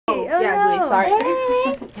sorry.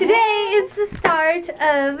 Hey. Today is the start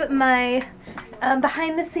of my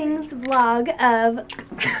behind the scenes vlog of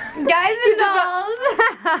Guys and Dolls.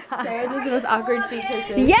 Sarah does the most awkward cheek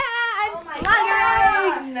kisses. Yeah, I'm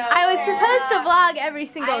vlogging. No I was supposed to vlog every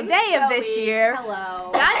single day of this year. Hello.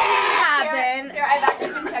 That didn't happen. Sarah, I've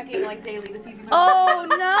actually been checking like daily to see if you know. Oh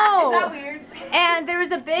no. Is that weird? And there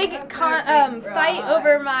was a big fight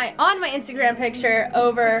over on my Instagram picture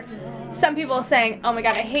over some people saying, oh my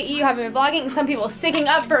god, I hate you, haven't been vlogging, and some people sticking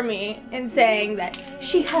up for me and saying that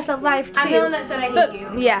she has a life too. I'm the one that said I hate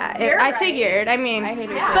you. Yeah, I figured. I mean, I hate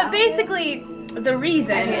her too. but basically, the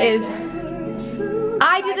reason is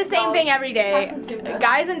I do the same thing every day.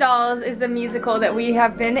 Guys and Dolls is the musical that we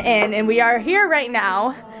have been in, and we are here right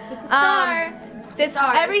now. With the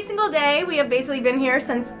star. Every single day, we have basically been here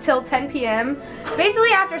since till 10 p.m.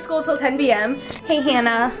 Basically after school till 10 p.m. Hey,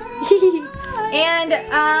 Hannah. And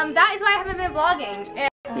that is why I haven't been vlogging. And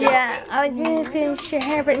yeah, I was gonna finish your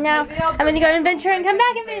hair, but now I'm gonna go on an adventure and come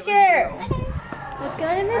back and finish your hair. Let's go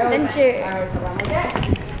on an adventure.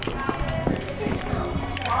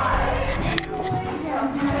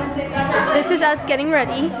 This is us getting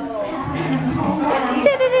ready.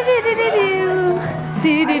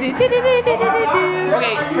 Okay,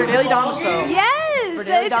 for Daily Domino. Yes! For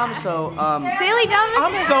Daily Domino, Daily Domino.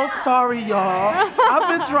 I'm so sorry, y'all. I've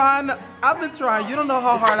been trying. You don't know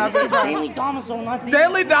how hard I've been trying. Daily Domino, not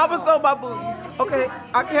Daily Domino, my boo. Okay,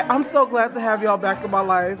 I'm so glad to have y'all back in my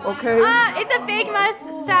life. Okay. It's a fake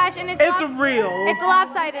mustache and it's real. It's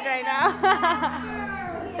lopsided right now.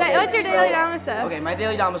 So, what's your Daily Domino? Okay, my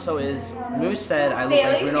Daily Domino is Moose said I look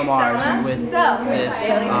like Bruno Mars with this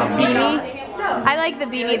beanie. I like the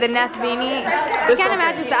beanie, the Neff beanie. It kind of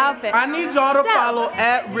matches the outfit. I need y'all to follow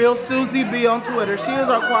 @RealSusieB on Twitter. She is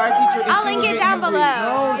our choir teacher. And I'll she link will it get down you below. weed.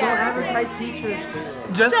 No, don't advertise teachers.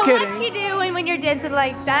 Just So kidding. what you do when you're dancing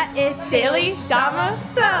like that, it's Daily Domino.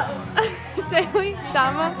 Daily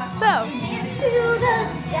Domino.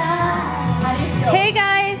 Hey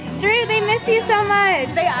guys, Drew, they miss you so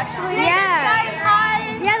much. They actually. Yeah. Guys,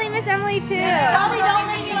 hi. Yeah, they miss Emily too. Probably don't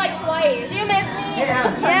leave me like twice. You miss me.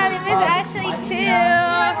 Yeah, they miss Ashley too.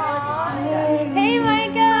 Hey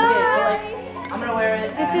Michael. I'm gonna wear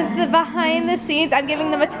it. This is the behind the scenes. I'm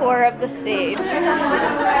giving them a tour of the stage.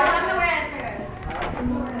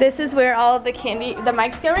 This is where all of the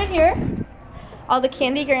mics go right here. All the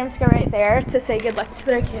candy grams go right there to say good luck to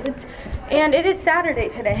their kids. And it is Saturday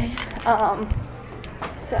today.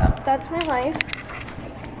 So that's my life.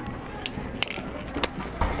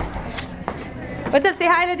 What's up? Say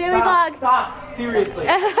hi to Daily Vlog. Stop. Seriously.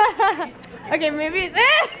 Okay, maybe.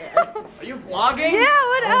 Are you vlogging? Yeah,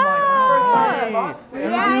 what up?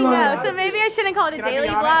 Yeah, I know. So maybe I shouldn't call it a daily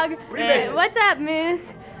vlog. What's up,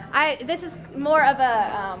 Moose? This is more of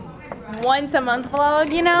a once a month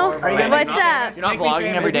vlog, you know? What's up? You're not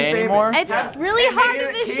vlogging every day anymore? It's really hard to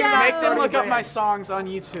the show. Make them look up my songs on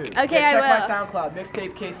YouTube. Okay, I Check my will. SoundCloud,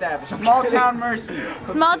 Mixtape K Savage. Small Town Mercy.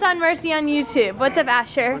 Small Town Mercy on YouTube. What's up,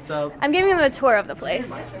 Asher? What's up? I'm giving them a tour of the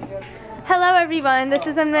place. Hello, everyone. This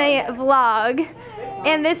is my vlog,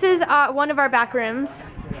 and this is one of our back rooms.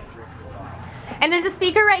 And there's a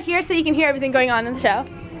speaker right here, so you can hear everything going on in the show.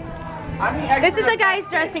 This is the guys'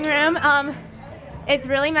 dressing room. It's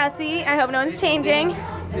really messy. I hope no one's changing.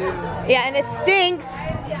 Yeah, and it stinks.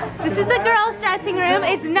 This is the girls' dressing room.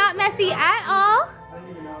 It's not messy at all,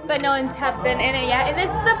 but no one's been in it yet. And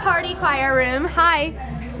this is the party choir room. Hi.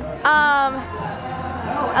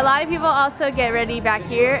 A lot of people also get ready back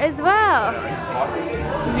here as well.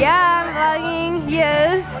 Yeah, I'm vlogging.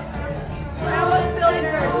 Yes.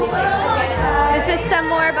 This is some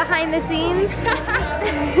more behind the scenes.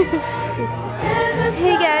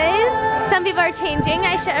 Hey guys. Some people are changing.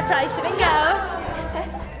 I probably shouldn't go.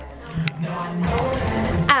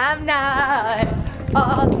 I'm not.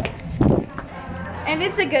 And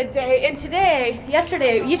it's a good day. And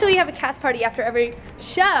yesterday, usually we have a cast party after every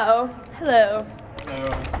show. Hello.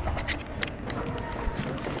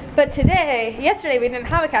 But yesterday we didn't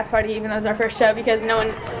have a cast party even though it was our first show because no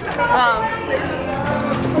one,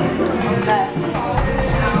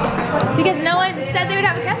 said they would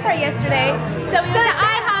have a cast party yesterday. So we went to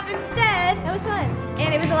IHOP instead. It was fun.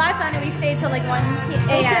 And it was a lot of fun and we stayed till like 1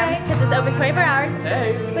 a.m. because it's open 24 hours.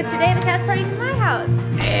 Hey. But today the cast party's in my house.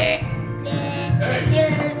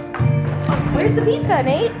 Where's the pizza,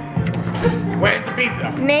 Nate? Where's the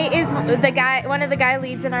pizza? Nate is one of the guy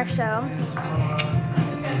leads in our show.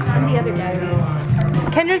 I'm the other guy lead.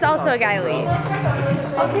 Kendra's also a guy lead.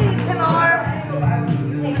 Okay, Kenar.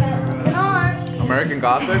 American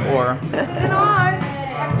Gothic or Kenar.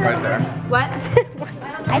 right there? What? I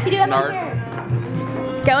have to do it Nard.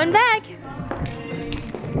 here. Going back.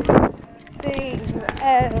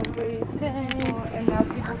 everything. And now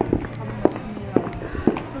people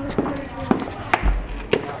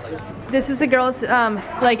This is the girls'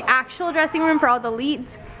 like actual dressing room for all the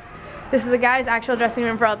leads. This is the guys' actual dressing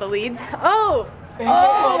room for all the leads. Oh!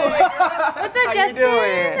 What's up, Justin? You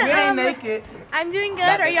ain't naked. I'm doing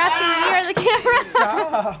good. Are you asking me or the camera?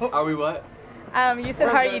 Stop. Are we what? You said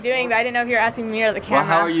how are you doing, but I didn't know if you were asking me or the camera. Well,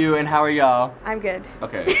 how are you and how are y'all? I'm good.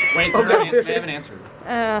 Okay. Wait, they haven't answered.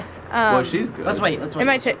 Well, she's good. Let's wait. Let's wait. It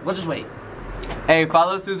might take. We'll just wait. Hey,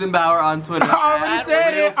 follow Susan Bauer on Twitter. I already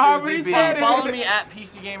said it. I already said Follow it. me at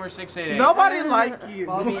PCGamer688. Nobody like you.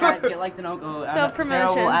 Follow me at Get Like to Know.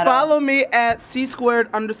 Promotion. Follow me at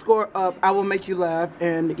C2_up. I will make you laugh.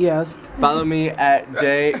 And yes. Follow me at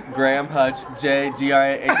J Graham Hutch,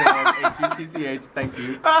 JGRAHAMHUTCH. Thank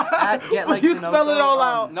you. At Get Like You to Know. spell it all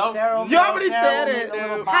out. Nope. You already said it.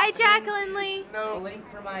 Hi, Jacqueline Lee. The link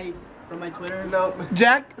for my Twitter. Nope.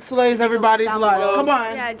 Jack slays everybody's life. Come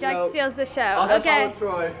on. Yeah, Jack Nope. steals the show. I'll have Okay.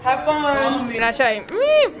 follow Troy. Have fun. You're not showing.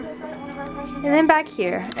 And then back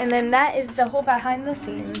here. And then that is the whole behind the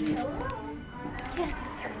scenes. Yes.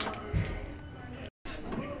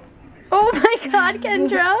 Oh my god,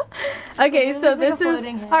 Kendra. Okay, so this is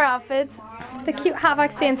our outfits. The cute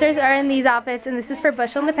Hotbox dancers are in these outfits, and this is for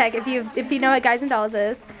Bushel and the Peg, if you know what Guys and Dolls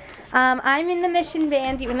is. I'm in the mission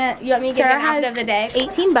band. You want me to give you an outfit of the day?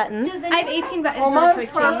 18 buttons. I have 18 buttons in the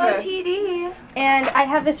quick change. TD. And I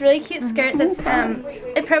have this really cute skirt that's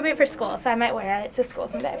appropriate for school, so I might wear it to school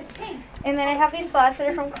someday. And then I have these flats that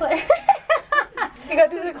are from Claire. You got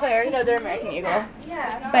these at Claire's? No, they're American Eagle.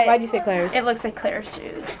 Yeah. But Why'd you say Claire's? it looks like Claire's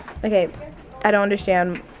shoes. Okay. I don't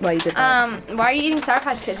understand why you did that. Why are you eating Sour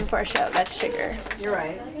Patch Kids before a show? That's sugar. You're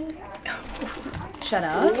right. Shut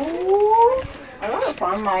up. I want to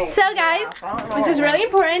find my. So guys, this is really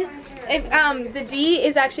important. If, the D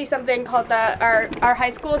is actually something called our high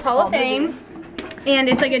school's Hall of Fame. And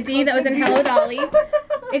it's like a D that was in Hello Dolly.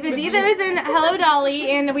 It's a D that was in Hello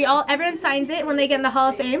Dolly, and everyone signs it when they get in the Hall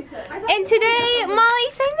of Fame. And today,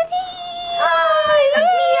 Molly signed the D. Oh,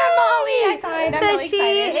 that's me, I'm Molly. I signed. So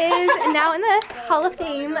she is now in the Hall of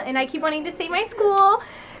Fame, and I keep wanting to say my school,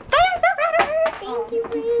 but I'm so proud of her. Thank you,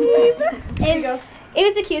 babe. And it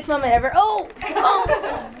was the cutest moment ever. Oh!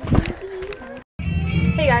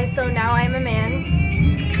 Hey guys, so now I'm a man.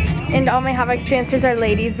 And all my Hotbox dancers are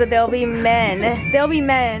ladies, but they'll be men. They'll be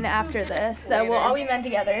men after this, so we'll all be men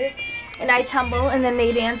together. And I tumble, and then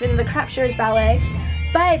they dance in the Crap Shores Ballet.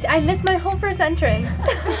 But I missed my whole first entrance.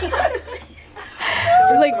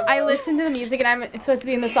 Like, I listened to the music, and I'm supposed to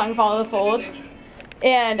be in the song Follow the Fold.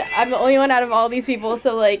 And I'm the only one out of all these people,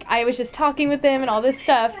 so like, I was just talking with them and all this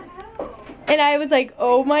stuff. And I was like,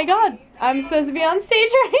 oh my god, I'm supposed to be on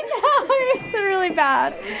stage right now. It was so really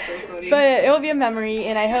bad. But it will be a memory,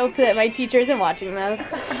 and I hope that my teacher isn't watching this.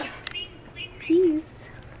 Peace.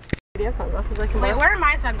 Do you have sunglasses like Wait, where are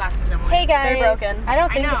my sunglasses, Emily? Hey guys. They're broken. I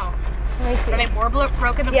don't I think. know. Let me see. Are they more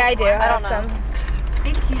broken? Yeah, I do. I don't have some.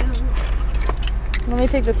 Thank you. Let me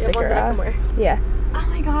take the sticker off. Yeah. Oh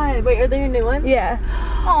my god. Wait, are they your new ones? Yeah.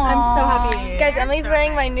 I'm so happy. Guys, Emily's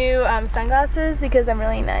wearing my new sunglasses because I'm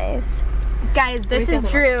really nice. Guys, this is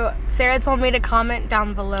Drew. Sarah told me to comment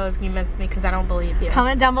down below if you missed me because I don't believe you.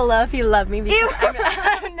 Comment down below if you love me because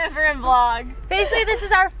I'm never in vlogs. Basically, this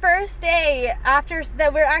is our first day after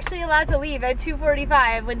that we're actually allowed to leave at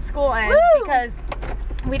 2:45 when school ends. Woo! Because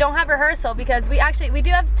we don't have rehearsal because we do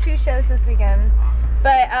have 2 shows this weekend,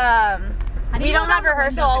 but we don't have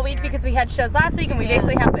rehearsal all week because we had shows last week and we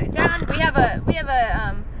basically have it down. We have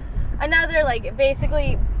another like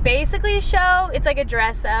basically show. It's like a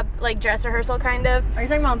dress rehearsal kind of. Are you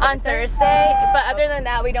talking about on Thursday? But other than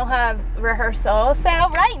that, we don't have rehearsal. So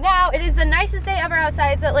right now, it is the nicest day ever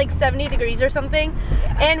outside. It's at like 70 degrees or something.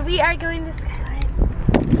 And we are going to Skyline.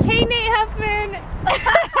 Hey, Nate Huffman.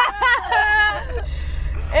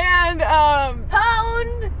 And,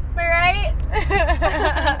 Pound. Am I right?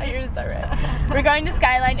 You're so right. We're going to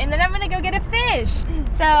Skyline. And then I'm going to go get a fish.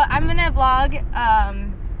 So I'm going to vlog,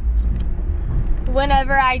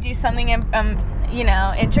 whenever I do something, you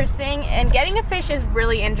know, interesting, and getting a fish is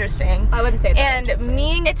really interesting. I wouldn't say that. And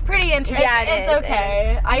it's pretty interesting. Yeah, it's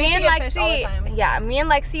okay. I me and get fish all the time. yeah, me and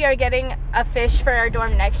Lexi are getting a fish for our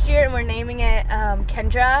dorm next year, and we're naming it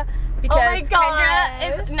Kendra. Because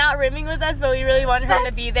Kendra is not rooming with us, but we really want her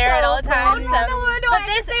to be there at all times. No, but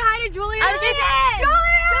this, say hi to Julian. I was just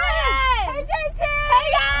Julian! Hey, JT! Hey,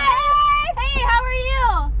 guys! Hey, how are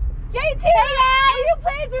you? JT! Hey, guys! Will you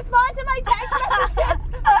please respond to my text messages?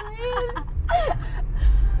 Please?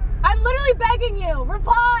 I'm literally begging you.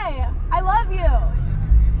 Reply. I love you.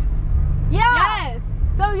 Yeah. Yes.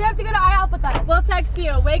 So you have to go to IHOP with us. We'll text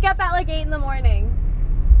you. Wake up at like 8 in the morning.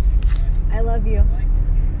 I love you.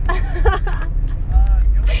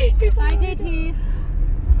 Bye, JT.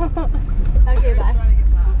 Okay, bye.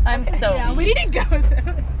 I'm so weak. We need to go.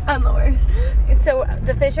 I'm the worst. So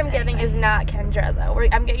the fish I'm getting is not Kendra though.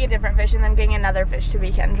 I'm getting a different fish and then I'm getting another fish to be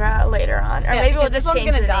Kendra later on. Or maybe we'll just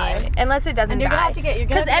change the name. Unless it doesn't die.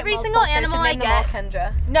 Because every single animal I get,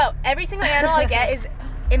 no, every single animal I get is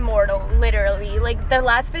immortal, literally. Like the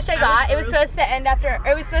last fish I got, it was supposed to end after,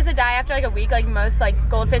 or it was supposed to die after like a week, like most like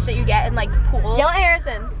goldfish that you get in like pools. Yell at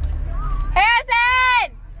Harrison.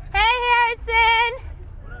 Harrison! Hey Harrison!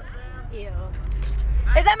 Ew.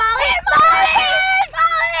 Is that Molly? Hey Molly!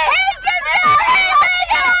 Molly! Hey Ginger! Hey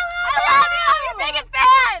Ginger! I love you! I'm your biggest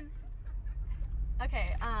fan! Okay,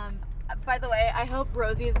 by the way, I hope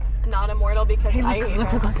Rosie's not immorral because I hate her.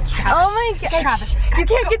 Look, it's Travis. Oh my god. It's Travis. You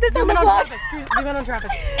can't get this on the vlog. Zoom in on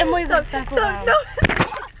Travis. Emily's obsessed with him. No,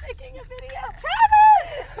 taking a video.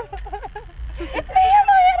 Travis! It's me,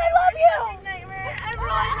 Emily, and I love you! Nightmare. I'm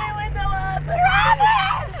rolling my window up.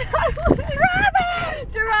 Travis!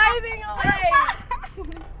 Travis! Driving away!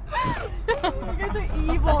 You guys are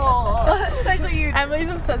evil. Especially you. Emily's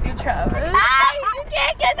obsessed with Travis. You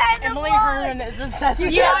can't get that in the Emily vlog. Herman is obsessed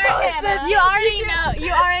with You Travis.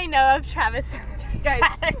 already know of Travis. Guys,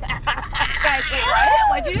 wait, what?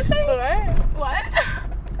 What'd you say? What?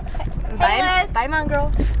 Hey, Liz. Bye, mom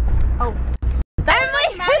girl. Oh. Emily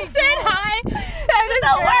just said hi. That was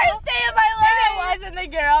The worst day of my life. And it wasn't the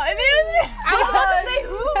girl. And it was. I was about to say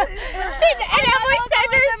who? And Emily said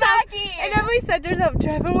herself. And Emily said herself,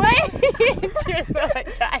 drive away. She was so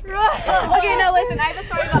much drive. Okay, no, listen. I have a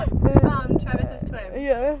story about Travis's twin.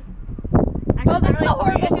 Yeah. Actually, this is a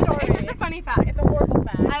horrible It's just a funny fact. It's a horrible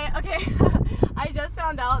fact. I just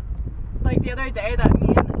found out like the other day that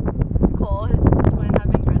me and Cole, his twin,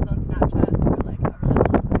 have been friends on Snapchat for like a really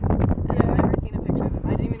long time. And I've never seen a picture of him. I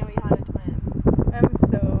didn't even know he had a twin. I'm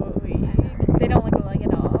so weak. They don't look alike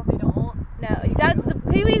at all. They don't? No, that's the.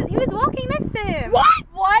 He was walking next to him. What?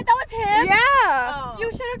 What? That was him? Yeah. Oh.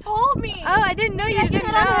 You should have told me. Oh, I didn't know you Maybe I didn't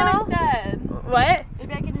can hit on him know. instead. What?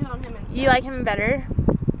 Maybe I can hit on him instead. You like him better?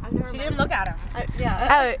 I've never She met didn't look at him.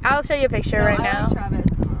 Yeah. Oh, I'll show you a picture No, right I now. like Travis.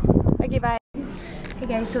 Okay, bye. Hey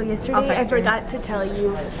guys, so yesterday I forgot to tell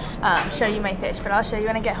you, show you my fish, but I'll show you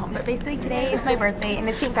when I get home. But basically today is my birthday and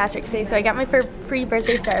it's St. Patrick's Day, so I got my free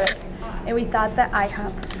birthday Starbucks. And we thought that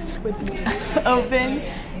IHOP would be open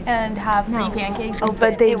and have free pancakes. Oh,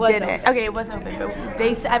 but they didn't. Okay, it was open,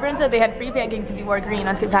 but everyone said they had free pancakes if you wore green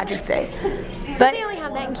on St. Patrick's Day. But They only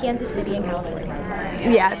have that in Kansas City and California.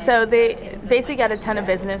 yeah, so they basically got a ton of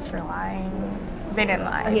business for lying. They didn't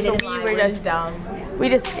lie. Okay, they so didn't lie. we were just dumb. We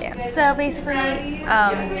just scammed. So basically,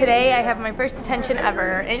 today I have my first detention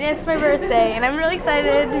ever, and it's my birthday, and I'm really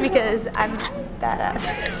excited because I'm badass.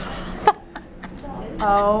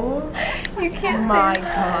 Oh. You can't My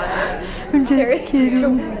God. I'm just kidding.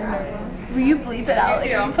 Will you bleep it out? Like,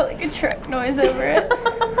 and put like a truck noise over it.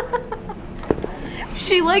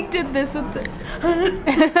 She like did this with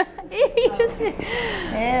the. He just. Ew.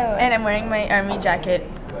 And I'm wearing my army jacket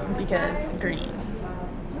because green.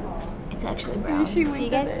 It's actually brown. See you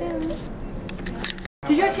guys soon.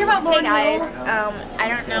 Did you guys hear about Lauren? Hey guys, I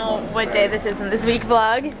don't know what day this is in this week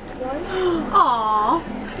vlog. Aww.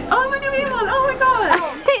 Oh, my new one. Oh my god.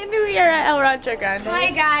 And we are at El Rancho Grande.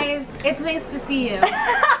 Hi guys. It's nice to see you.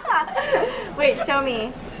 Wait, show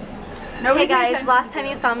me. Hey guys, last time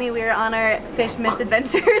you saw me, we were on our fish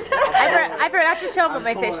misadventures. I forgot to show them what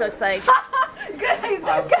my fish looks like. Guys, this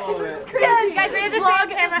is crazy. Yes, guys, we have the same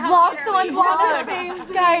camera. Vlog.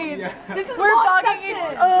 Guys, this is we're vlogging.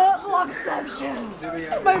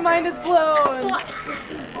 Vlogception. My mind is blown.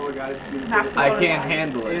 I can't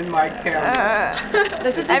handle it. In my camera.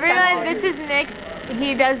 This is Everyone, this is Nick.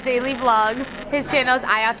 He does daily vlogs. His channel is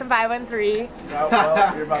iAwesome513.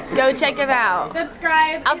 Go check him out.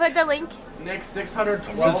 subscribe. I'll put the link. Next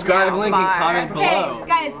 612. Subscribe, link, and comment below.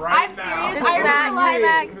 Guys, I'm serious. This I is Max. Hi,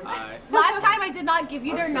 Max. Last time I did not give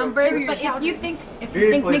you their numbers, but if you think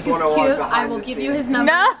Nick is cute, I will give you his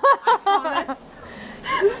number. No. Promise.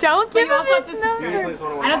 Don't give you also have him to his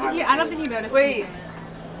number. I don't think he noticed. Wait.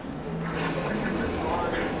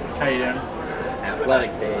 How you doing?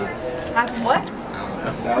 Athletic days. What?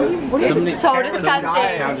 What is so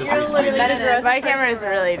disgusting. You're literally My camera is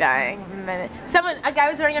really dying. A guy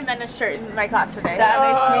was wearing a Menace shirt in my class today. That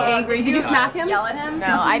makes me angry. Did you smack him? Yell at him? No,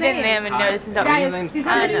 I didn't even notice until. Guys, He's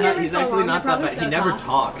actually not that bad. He never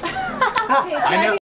talks.